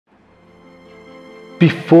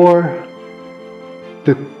Before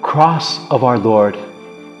the cross of our Lord,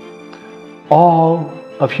 all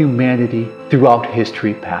of humanity throughout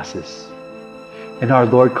history passes. And our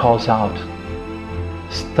Lord calls out,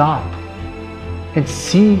 stop and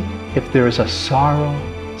see if there is a sorrow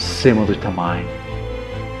similar to mine.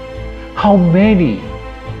 How many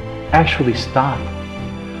actually stop?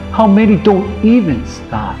 How many don't even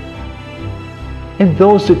stop? And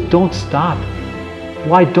those that don't stop,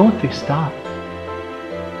 why don't they stop?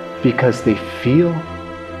 Because they feel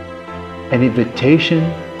an invitation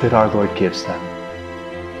that our Lord gives them.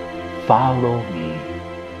 Follow me.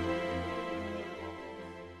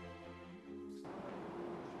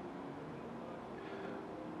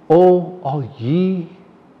 O all ye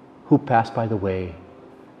who pass by the way,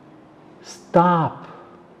 stop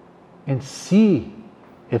and see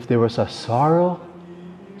if there was a sorrow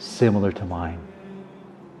similar to mine.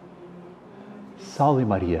 Salve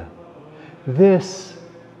Maria. This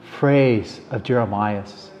phrase of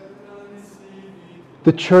Jeremiah's,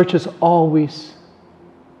 the church has always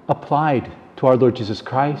applied to our Lord Jesus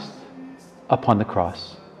Christ upon the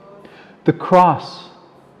cross. The cross,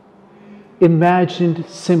 imagined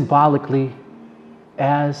symbolically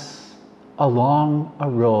as along a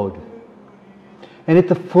road. And at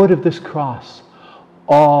the foot of this cross,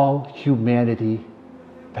 all humanity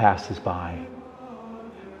passes by.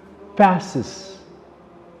 Passes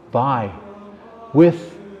by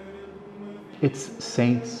with its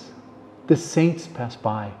saints. The saints pass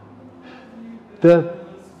by. The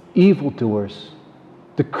evildoers,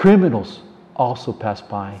 the criminals also pass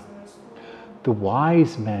by. The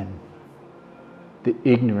wise men, the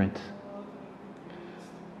ignorant,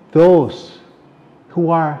 those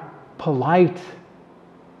who are polite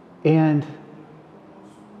and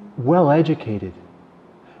well-educated,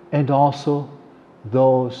 and also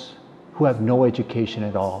those who have no education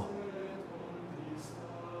at all.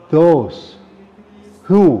 Those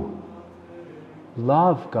who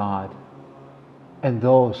love God and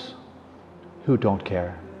those who don't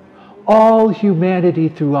care. All humanity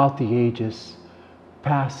throughout the ages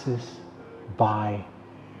passes by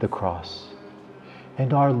the cross.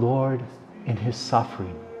 And our Lord, in his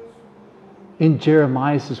suffering, in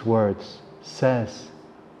Jeremiah's words, says,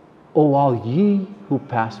 O all ye who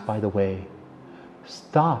pass by the way,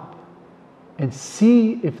 stop and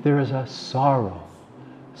see if there is a sorrow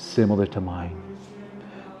similar to mine.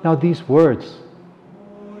 Now these words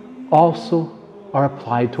also are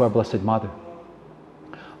applied to our Blessed Mother.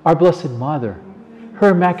 Our Blessed Mother, her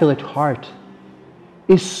Immaculate Heart,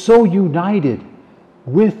 is so united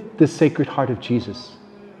with the Sacred Heart of Jesus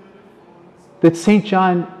that St.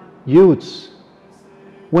 John Eudes,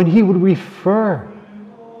 when he would refer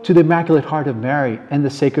to the Immaculate Heart of Mary and the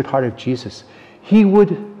Sacred Heart of Jesus, he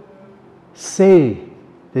would say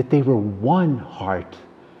that they were one heart,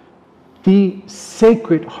 the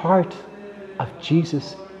Sacred Heart of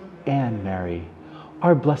Jesus and Mary,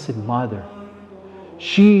 our Blessed Mother.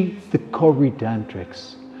 She, the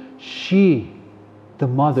co-redemptrix, she, the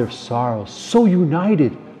Mother of Sorrows, so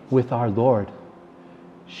united with our Lord.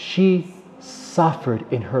 She suffered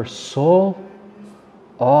in her soul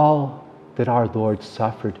all that our Lord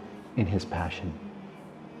suffered in his passion.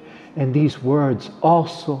 And these words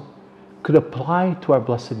also could apply to our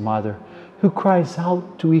Blessed Mother, who cries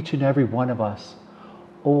out to each and every one of us,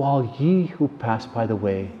 O all ye who pass by the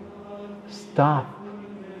way, stop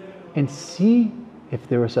and see if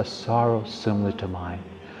there is a sorrow similar to mine.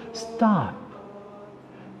 Stop.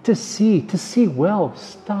 To see well,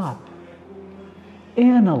 stop.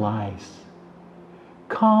 Analyze.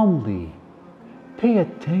 Calmly. Pay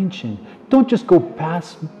attention. Don't just go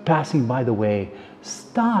passing by the way.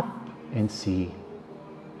 Stop and see.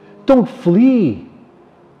 Don't flee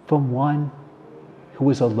from one who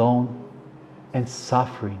is alone and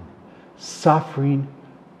suffering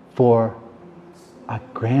for a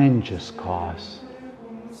grandiose cause.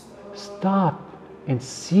 Stop and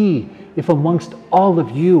see if amongst all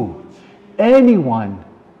of you, anyone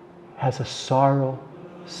has a sorrow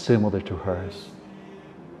similar to hers.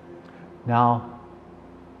 Now,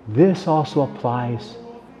 this also applies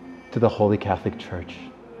to the Holy Catholic Church.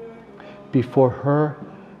 Before her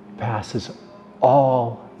passes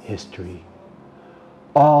all history.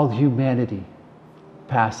 All humanity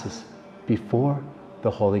passes before the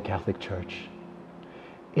Holy Catholic Church.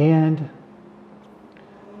 And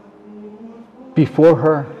before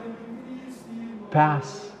her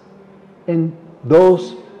pass, and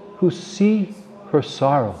those who see her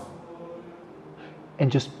sorrow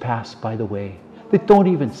and just pass by the way, that don't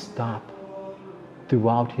even stop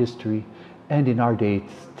throughout history and in our days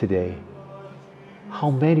today. How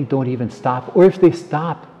many don't even stop? Or if they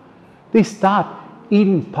stop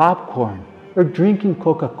eating popcorn or drinking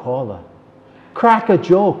Coca-Cola, crack a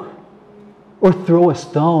joke or throw a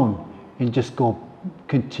stone and just go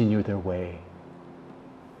continue their way.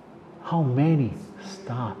 How many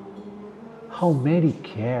stop? How many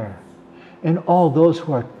care? And all those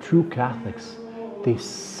who are true Catholics, they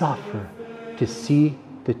suffer to see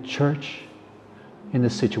the church in the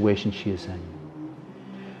situation she is in.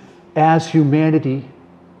 As humanity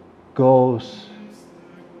goes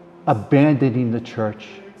abandoning the church,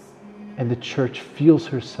 and the church feels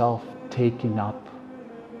herself taken up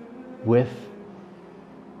with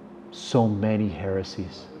so many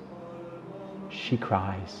heresies, she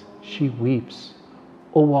cries, she weeps,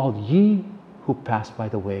 "O all ye who pass by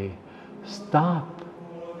the way, stop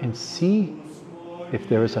and see if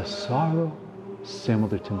there is a sorrow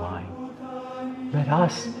similar to mine." Let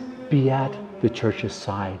us be at the church's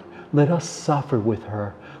side. Let us suffer with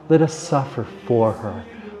her. Let us suffer for her.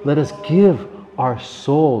 Let us give our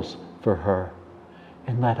souls for her.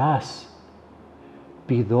 And let us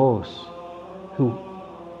be those who,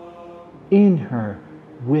 in her,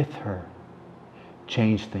 with her,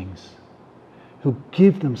 change things, who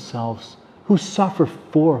give themselves, who suffer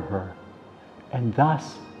for her, and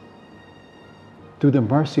thus, through the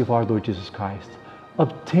mercy of our Lord Jesus Christ,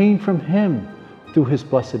 obtain from Him, through His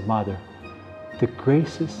Blessed Mother, the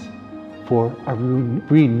graces for a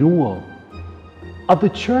renewal of the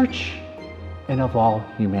church and of all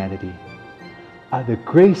humanity. Are the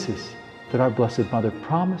graces that our Blessed Mother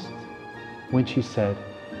promised when she said,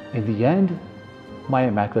 "In the end, my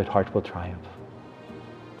Immaculate Heart will triumph."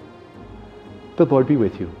 The Lord be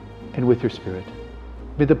with you and with your spirit.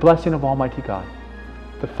 May the blessing of Almighty God,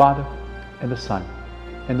 the Father and the Son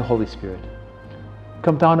and the Holy Spirit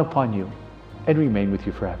come down upon you and remain with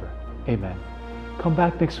you forever. Amen. Come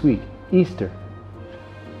back next week, Easter,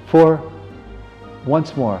 for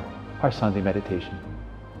once more our Sunday meditation.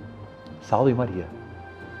 Salve Maria.